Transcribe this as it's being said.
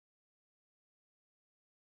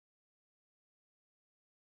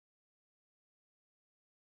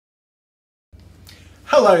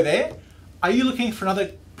Hello there. Are you looking for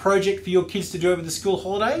another project for your kids to do over the school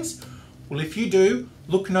holidays? Well, if you do,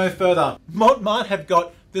 look no further. Mont Marte have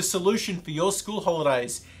got the solution for your school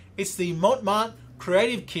holidays. It's the Mont Marte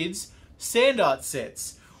Creative Kids Sand Art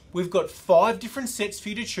sets. We've got 5 different sets for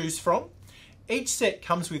you to choose from. Each set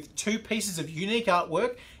comes with 2 pieces of unique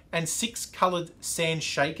artwork and 6 coloured sand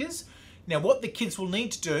shakers. Now, what the kids will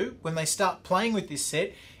need to do when they start playing with this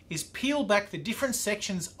set is peel back the different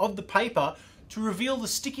sections of the paper to reveal the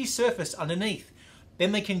sticky surface underneath.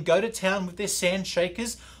 Then they can go to town with their sand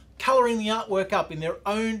shakers, colouring the artwork up in their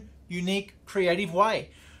own unique creative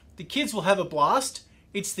way. The kids will have a blast.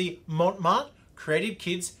 It's the Mont Marte Creative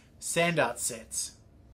Kids Sand Art sets.